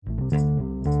Hello,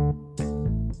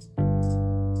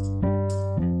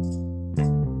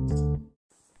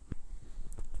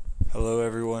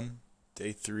 everyone.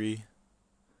 Day 3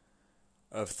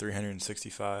 of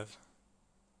 365.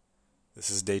 This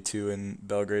is day 2 in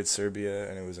Belgrade, Serbia,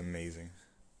 and it was amazing.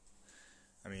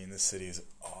 I mean, this city is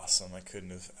awesome. I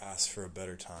couldn't have asked for a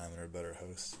better time or a better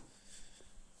host.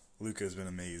 Luca has been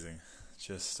amazing.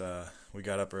 Just, we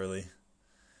got up early-ish,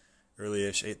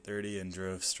 8:30, and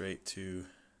drove straight to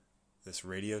this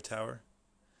radio tower.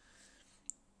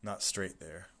 Not straight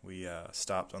there. We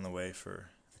stopped on the way for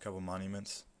a couple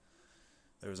monuments.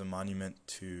 There was a monument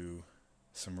to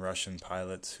some Russian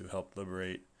pilots who helped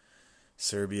liberate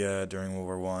Serbia during World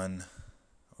War One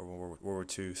or World War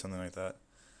Two, something like that.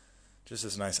 Just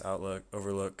this nice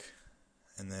overlook.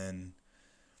 And then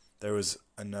there was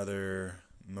another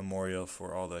memorial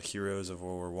for all the heroes of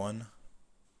World War One.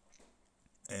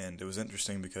 And it was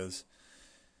interesting because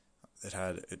it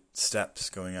had steps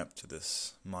going up to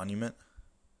this monument,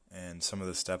 and some of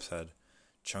the steps had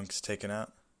chunks taken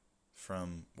out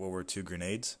from World War II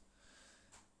grenades,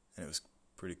 and it was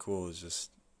pretty cool. It was just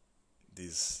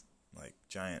these like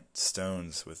giant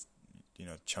stones with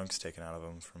chunks taken out of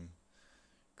them from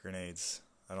grenades.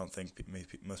 I don't think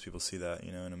most people see that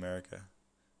in America.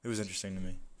 It was interesting to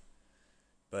me,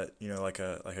 but like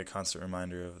a constant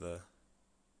reminder of the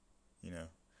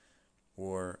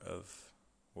war of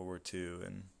World War II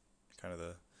and kind of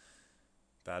the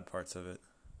bad parts of it.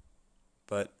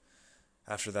 But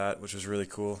after that, which was really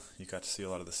cool, you got to see a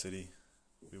lot of the city.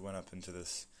 We went up into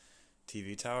this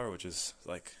TV tower, which is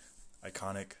like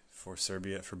iconic for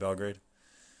Serbia, for Belgrade.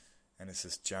 And it's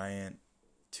this giant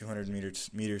 200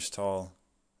 meters tall.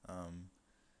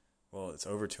 Well, it's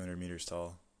over 200 meters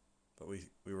tall. But we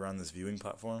were on this viewing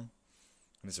platform.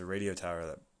 And it's a radio tower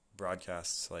that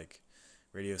broadcasts like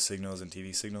radio signals and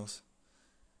TV signals.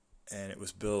 And it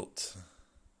was built,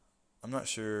 I'm not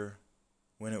sure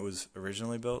when it was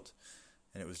originally built,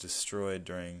 and it was destroyed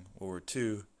during World War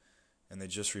II, and they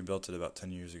just rebuilt it about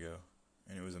 10 years ago,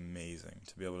 and it was amazing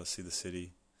to be able to see the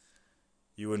city.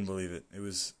 You wouldn't believe it. It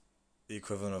was the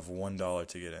equivalent of $1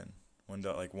 to get in,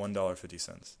 like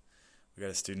 $1.50. We got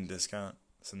a student discount,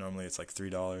 so normally it's like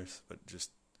 $3, but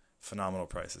just phenomenal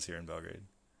prices here in Belgrade.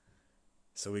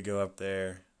 So we go up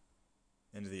there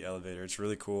into the elevator. It's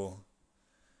really cool.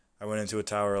 I went into a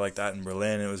tower like that in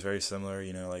Berlin. It was very similar,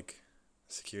 like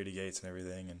security gates and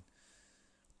everything, and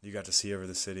you got to see over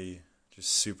the city.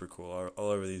 Just super cool. All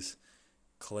over these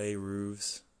clay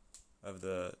roofs of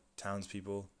the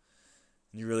townspeople.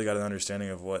 And you really got an understanding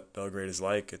of what Belgrade is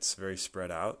like. It's very spread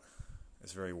out.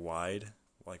 It's very wide,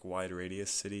 like wide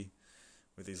radius city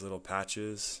with these little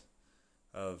patches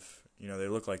of, they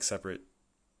look like separate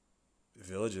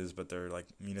villages, but they're like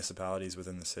municipalities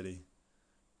within the city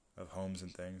of homes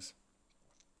and things.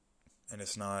 And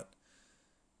it's not,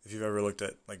 if you've ever looked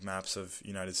at like maps of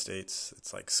United States,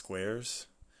 it's like squares,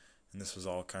 and this was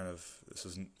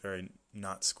very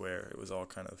not square. It was all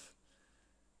kind of,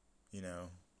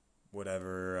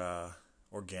 whatever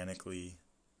organically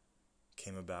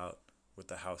came about with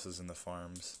the houses and the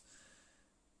farms.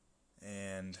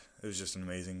 And it was just an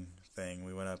amazing thing.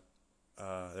 We went up,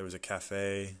 there was a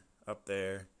cafe up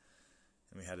there,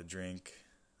 and we had a drink.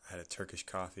 I had a Turkish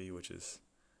coffee,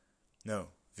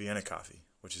 Vienna coffee,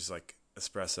 which is like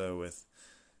espresso with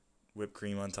whipped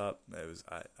cream on top. It was,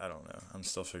 I don't know. I'm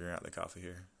still figuring out the coffee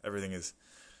here. Everything is,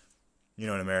 in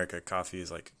America, coffee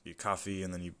is like you coffee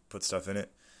and then you put stuff in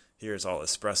it. Here it's all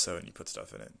espresso and you put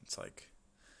stuff in it. It's like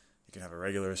you can have a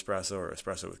regular espresso or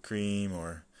espresso with cream,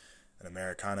 or an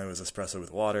Americano is espresso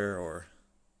with water, or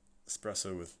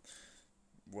espresso with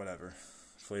whatever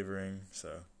flavoring.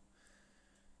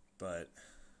 But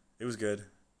it was good.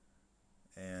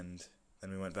 And then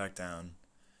we went back down.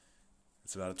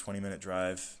 It's about a 20-minute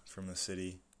drive from the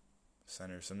city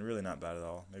center, so really not bad at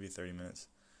all, maybe 30 minutes.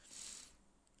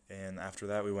 And after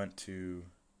that, we went to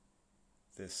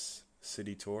this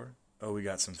city tour. Oh, we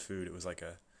got some food. It was like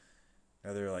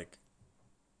another like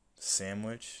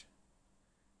sandwich.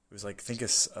 It was like, think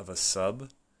of a sub,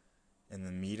 and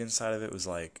the meat inside of it was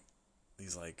like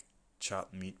these like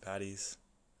chopped meat patties.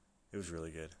 It was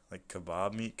really good, like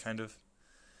kebab meat kind of.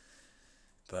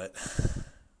 But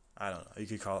I don't know. You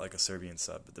could call it like a Serbian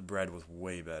sub, but the bread was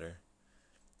way better.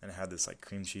 And it had this like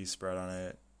cream cheese spread on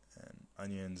it and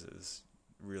onions. It was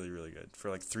really, really good. For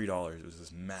like $3, it was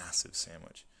this massive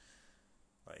sandwich.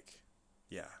 Like,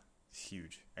 yeah,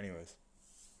 huge. Anyways,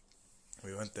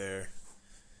 we went there,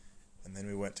 and then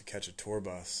we went to catch a tour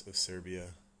bus of Serbia,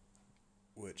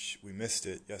 which we missed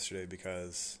it yesterday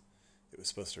because it was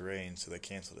supposed to rain, so they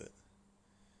canceled it.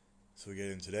 So we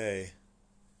get in today,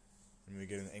 and we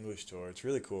get an English tour. It's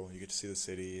really cool. You get to see the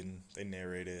city, and they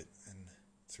narrate it, and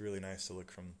it's really nice to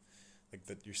look from, like,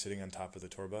 that you're sitting on top of the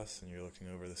tour bus and you're looking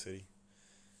over the city,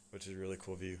 which is a really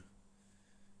cool view.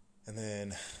 And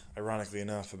then, ironically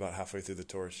enough, about halfway through the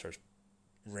tour, it starts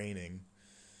raining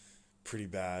pretty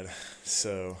bad.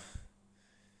 So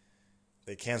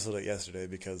they canceled it yesterday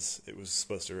because it was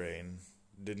supposed to rain.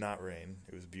 It did not rain.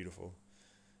 It was beautiful.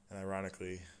 And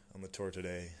ironically, on the tour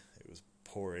today, it was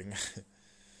pouring.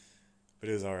 But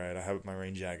it was alright. I have my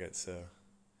rain jacket, so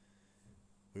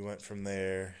we went from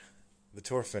there. The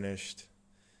tour finished.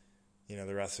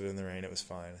 The rest of it in the rain, it was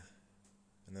fine.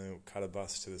 And then we caught a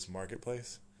bus to this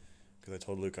marketplace because I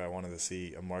told Luca I wanted to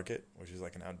see a market, which is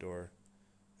like an outdoor.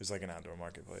 It was like an outdoor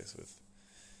marketplace with.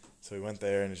 So we went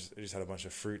there and it just had a bunch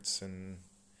of fruits and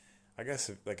I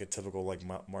guess like a typical like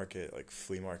market, like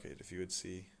flea market, if you would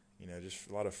see, just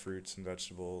a lot of fruits and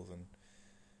vegetables and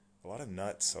a lot of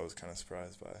nuts. I was kind of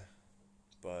surprised by,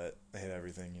 but they had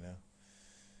everything,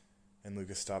 And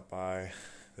Luca stopped by.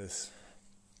 This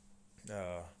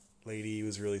lady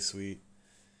was really sweet.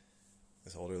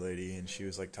 This older lady, and she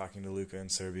was like talking to Luca in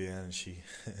Serbian,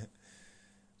 and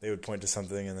they would point to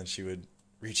something, and then she would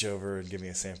reach over and give me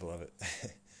a sample of it.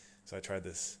 So I tried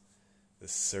this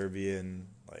Serbian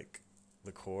like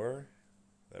liqueur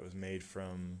that was made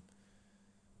from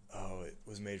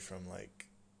like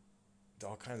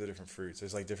all kinds of different fruits.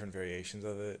 There's like different variations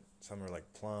of it. Some are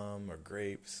like plum or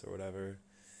grapes or whatever.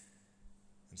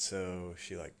 And so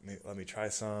she like let me try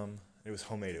some. It was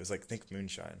homemade. It was like, think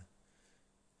moonshine.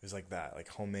 It was like that, like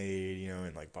homemade,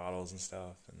 in like bottles and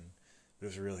stuff, and it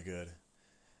was really good.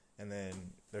 And then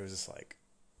there was this like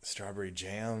strawberry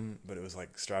jam, but it was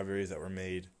like strawberries that were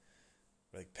made,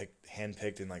 like hand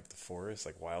picked in like the forest,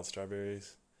 like wild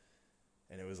strawberries,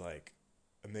 and it was like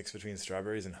a mix between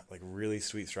strawberries and like really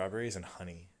sweet strawberries and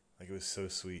honey. Like it was so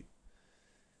sweet.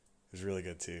 It was really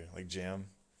good too, like jam.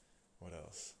 What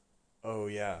else? Oh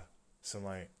yeah, so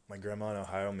my grandma in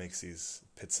Ohio makes these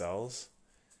pizzelles,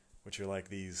 which are like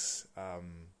these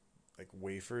like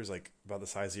wafers, like about the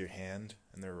size of your hand,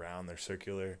 and they're round, they're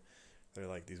circular. They're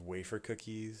like these wafer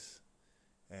cookies,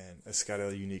 and it's got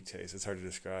a unique taste. It's hard to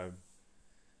describe,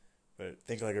 but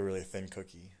think like a really thin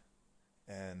cookie.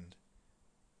 And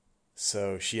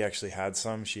so she actually had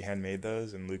some. She handmade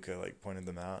those, and Luca like pointed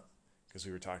them out because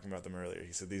we were talking about them earlier.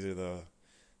 He said these are the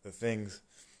things.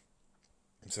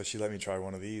 And so she let me try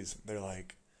one of these. They're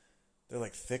like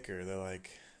thicker. They're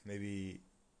like maybe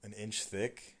an inch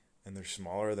thick, and they're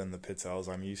smaller than the pizzelles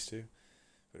I'm used to.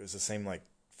 But it was the same like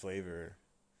flavor,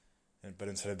 but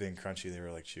instead of being crunchy, they were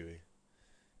like chewy.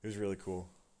 It was really cool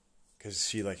because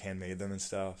she like handmade them and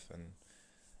stuff, and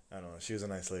I don't know. She was a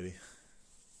nice lady.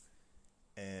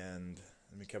 And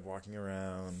we kept walking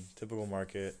around, typical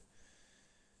market,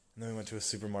 and then we went to a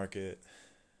supermarket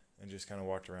and just kind of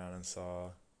walked around and saw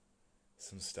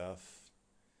some stuff.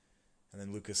 And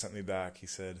then Lucas sent me back. He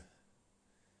said,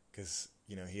 because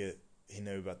he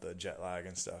knew about the jet lag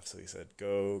and stuff, so he said,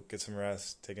 go get some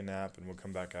rest, take a nap, and we'll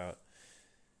come back out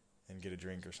and get a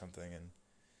drink or something. And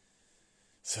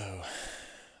so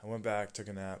I went back, took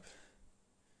a nap,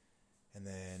 and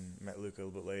then met Luca a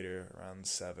little bit later, around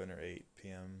 7 or 8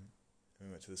 p.m. And we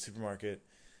went to the supermarket,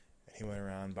 and he went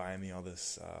around buying me all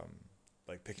this,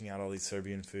 like picking out all these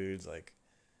Serbian foods. Like,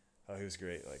 oh, he was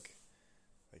great. Like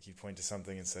he'd point to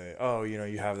something and say, oh,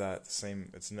 you have that the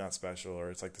same, it's not special, or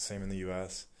it's like the same in the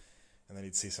U.S. And then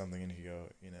he'd see something and he'd go,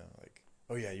 like,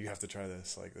 oh yeah, you have to try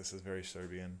this. Like, this is very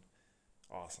Serbian.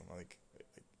 Awesome. Like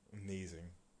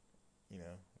amazing.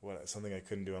 Something I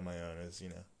couldn't do on my own is,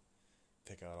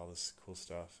 pick out all this cool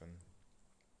stuff. And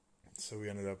so we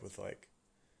ended up with like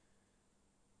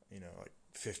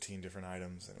 15 different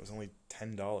items, and it was only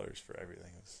 $10 for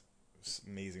everything. It was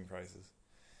amazing prices.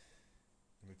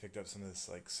 We picked up some of this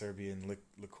like Serbian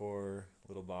liqueur,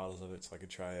 little bottles of it, so I could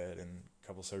try it, and a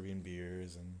couple Serbian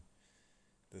beers, and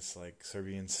this like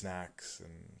Serbian snacks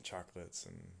and chocolates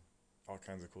and all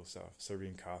kinds of cool stuff.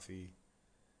 Serbian coffee.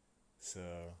 So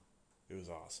it was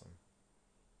awesome.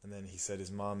 And then he said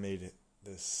his mom made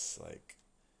this like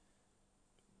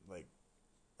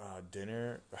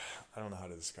dinner. I don't know how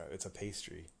to describe it. It's a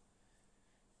pastry.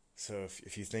 So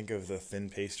if you think of the thin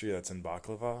pastry that's in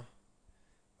baklava,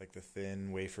 like the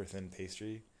thin wafer thin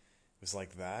pastry, it was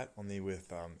like that, only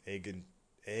with egg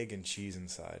and cheese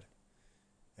inside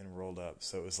and rolled up.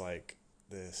 So it was like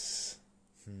this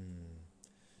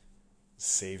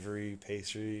savory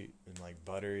pastry and like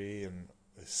buttery, and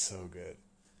it was so good.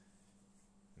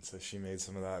 And so she made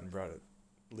some of that and brought it.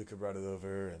 Luca brought it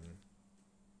over, and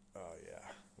oh yeah,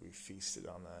 we feasted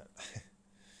on that.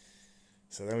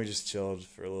 So then we just chilled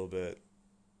for a little bit.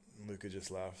 Luca just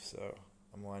left, so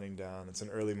I'm winding down. It's an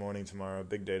early morning tomorrow,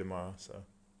 big day tomorrow, so.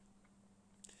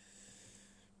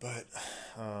 But,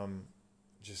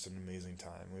 just an amazing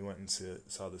time. We went and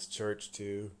saw this church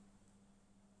too,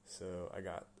 so I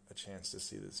got a chance to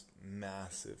see this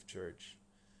massive church.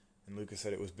 And Lucas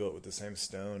said it was built with the same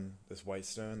stone, this white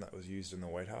stone that was used in the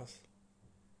White House,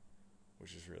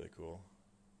 which is really cool.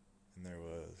 And there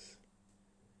was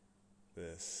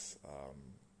this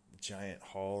giant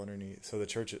hall underneath. So the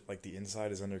church, like the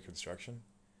inside is under construction,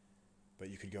 but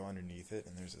you could go underneath it,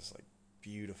 and there's this like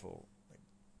beautiful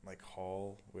like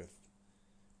hall with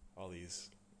all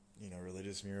these,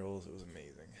 religious murals. It was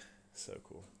amazing. So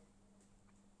cool.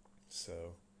 So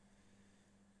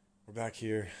we're back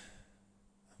here.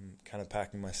 I'm kind of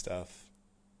packing my stuff.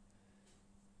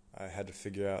 I had to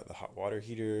figure out the hot water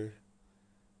heater.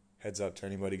 Heads up to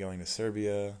anybody going to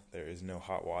Serbia, there is no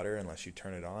hot water unless you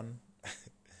turn it on.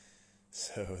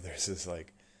 So there's this I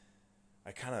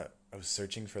was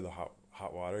searching for the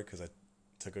hot water because I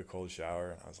took a cold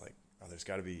shower, and I was like, oh, there's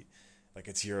got to be,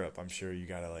 it's Europe. I'm sure you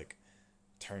got to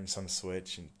turn some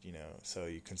switch, and so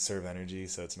you conserve energy,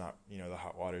 so it's not, the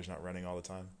hot water is not running all the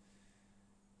time.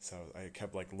 So I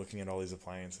kept looking at all these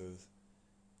appliances.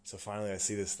 So finally I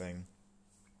see this thing,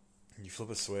 and you flip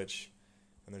a switch,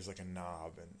 and there's a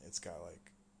knob, and it's got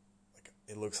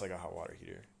it looks like a hot water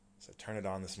heater. So I turn it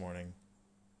on this morning,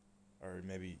 or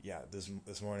maybe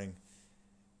this morning,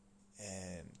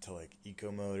 and to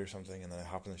eco mode or something, and then I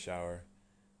hop in the shower,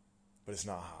 but it's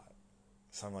not hot.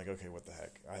 So I'm like, okay, what the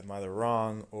heck? I'm either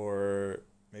wrong, or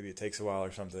maybe it takes a while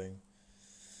or something.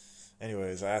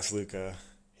 Anyways, I asked Luca.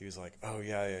 He was like, oh,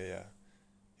 yeah.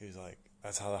 He was like,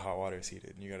 that's how the hot water is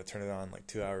heated, and you got to turn it on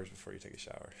 2 hours before you take a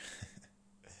shower.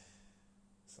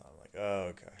 So I'm like, oh,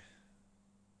 okay.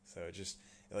 So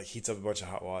it heats up a bunch of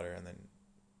hot water, and then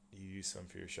you use some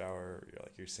for your shower, or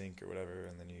your sink or whatever,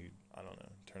 and then you, I don't know,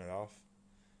 turn it off,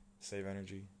 save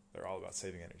energy. They're all about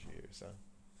saving energy here, so.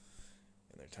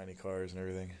 And their tiny cars and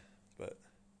everything. But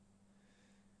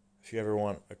if you ever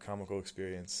want a comical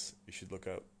experience, you should look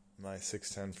up my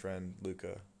 6'10" friend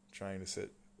Luca trying to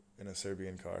sit in a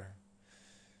Serbian car.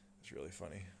 It's really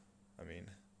funny. I mean,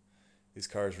 these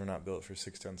cars were not built for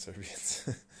 6'10" Serbians.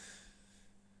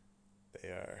 They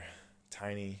are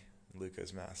tiny.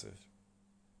 Luca's massive.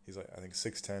 He's I think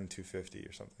 6'10", 250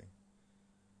 or something.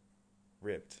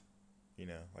 Ripped,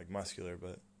 muscular,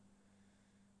 but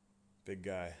big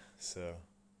guy. So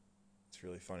it's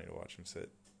really funny to watch him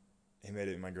sit. He made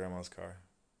it in my grandma's car,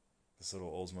 this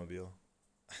little Oldsmobile.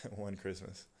 One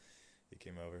Christmas, he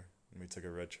came over, and we took a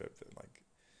road trip,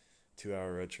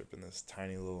 2-hour road trip in this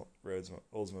tiny little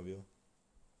Oldsmobile.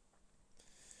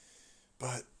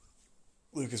 But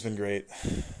Luke has been great.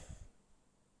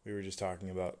 We were just talking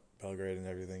about Belgrade and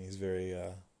everything. He's very,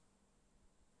 I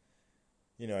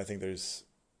think there's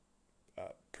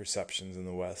perceptions in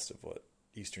the West of what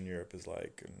Eastern Europe is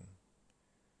like, and,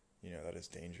 that it's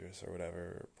dangerous or whatever,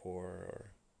 or poor,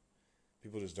 or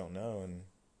people just don't know. And,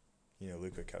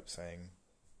 Luca kept saying,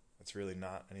 it's really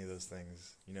not any of those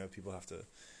things. People have to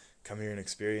come here and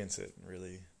experience it and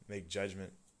really make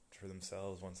judgment for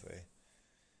themselves once they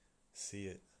see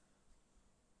it.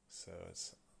 So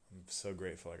I'm so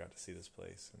grateful I got to see this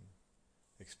place and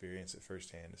experience it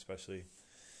firsthand, especially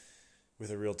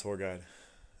with a real tour guide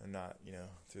and not,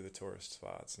 through the tourist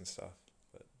spots and stuff.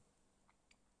 But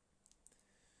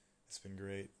it's been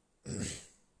great.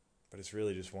 But it's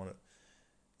really just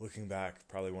looking back,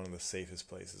 probably one of the safest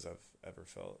places I've ever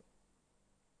felt,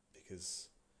 because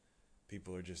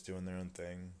people are just doing their own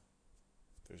thing.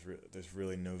 There's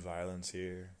really no violence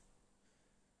here.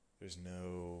 There's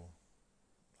no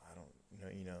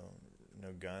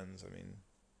guns. I mean,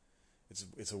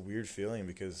 it's a weird feeling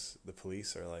because the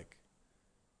police are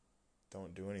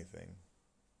don't do anything.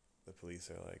 The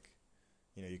police are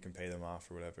you can pay them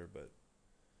off or whatever, but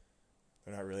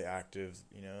they're not really active,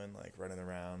 and running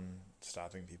around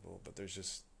stopping people. But there's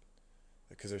just,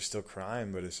 because there's still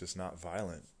crime, but it's just not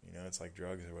violent. It's like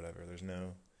drugs or whatever. There's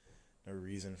no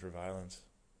reason for violence.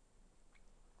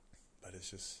 But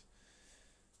it's just,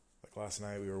 last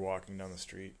night we were walking down the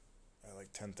street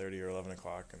at 10:30 or 11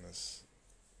 o'clock in this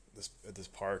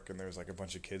park, and there was a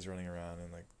bunch of kids running around, and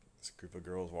this group of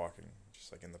girls walking,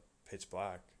 just in the pitch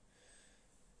black.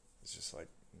 It's just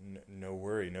no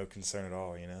worry, no concern at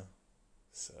all,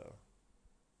 So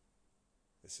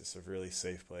it's just a really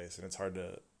safe place, and it's hard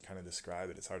to kind of describe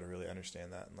it. It's hard to really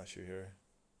understand that unless you're here.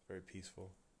 It's very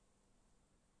peaceful.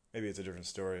 Maybe it's a different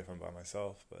story if I'm by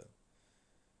myself, but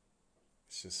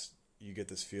it's just, you get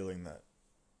this feeling that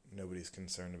nobody's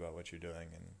concerned about what you're doing,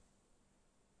 and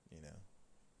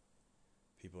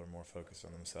people are more focused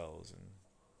on themselves, and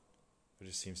there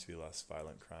just seems to be less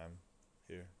violent crime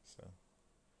here. So,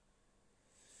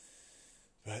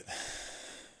 but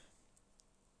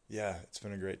yeah, it's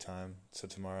been a great time. So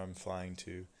tomorrow I'm flying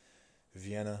to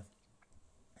Vienna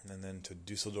and then to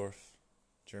Dusseldorf,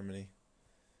 Germany,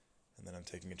 and then I'm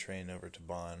taking a train over to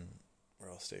Bonn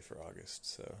where I'll stay for August.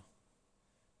 So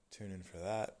tune in for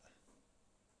that.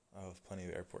 I'll have plenty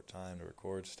of airport time to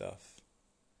record stuff.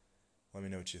 Let me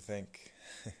know what you think.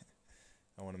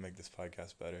 I want to make this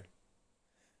podcast better.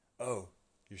 Oh,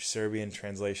 your Serbian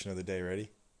translation of the day,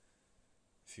 ready?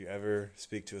 If you ever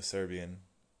speak to a Serbian,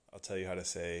 I'll tell you how to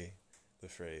say the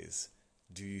phrase,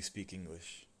 "Do you speak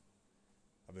English?"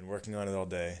 I've been working on it all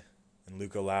day, and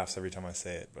Luca laughs every time I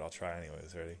say it, but I'll try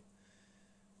anyways, ready?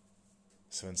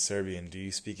 So in Serbian, "Do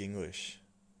you speak English?"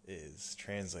 is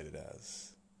translated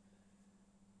as,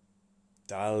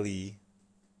 "Da li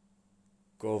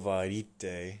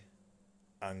govorite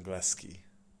angleski?"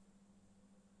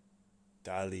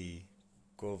 Da li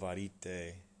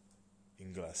govorite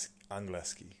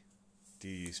angleski? Do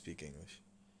you speak English?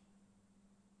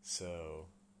 So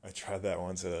I tried that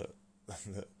once at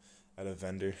a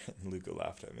vendor, and Luca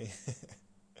laughed at me,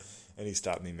 and he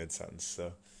stopped me mid-sentence.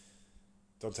 So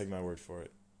don't take my word for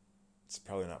it. It's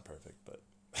probably not perfect, but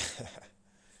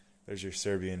there's your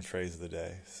Serbian phrase of the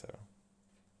day. So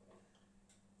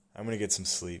I'm gonna get some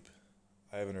sleep.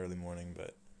 I have an early morning,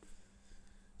 but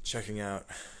checking out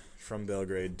from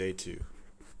Belgrade, day 2.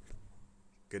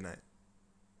 Good night.